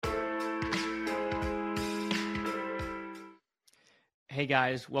Hey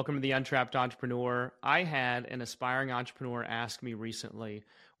guys, welcome to the Untrapped Entrepreneur. I had an aspiring entrepreneur ask me recently,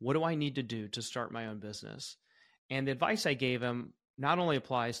 what do I need to do to start my own business? And the advice I gave him not only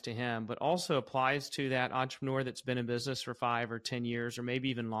applies to him, but also applies to that entrepreneur that's been in business for 5 or 10 years, or maybe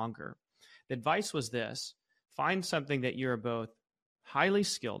even longer. The advice was this: find something that you're both highly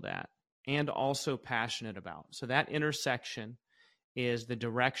skilled at and also passionate about. So that intersection is the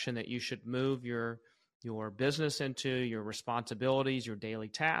direction that you should move your business into, your responsibilities, your daily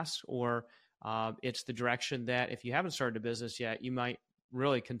tasks, or it's the direction that if you haven't started a business yet, you might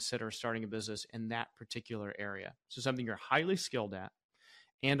really consider starting a business in that particular area. So something you're highly skilled at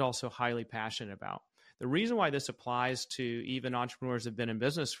and also highly passionate about. The reason why this applies to even entrepreneurs that have been in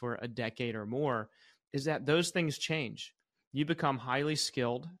business for a decade or more is that those things change. You become highly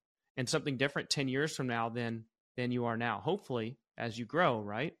skilled in something different 10 years from now than you are now, hopefully, as you grow,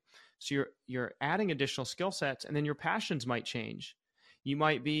 right? So you're adding additional skill sets, and then your passions might change. You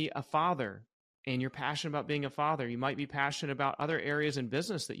might be a father and you're passionate about being a father. You might be passionate about other areas in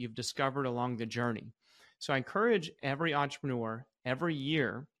business that you've discovered along the journey. So I encourage every entrepreneur every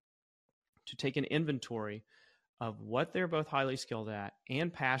year to take an inventory of what they're both highly skilled at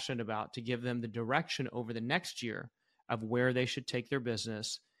and passionate about to give them the direction over the next year of where they should take their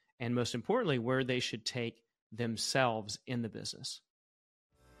business, and most importantly, where they should take themselves in the business.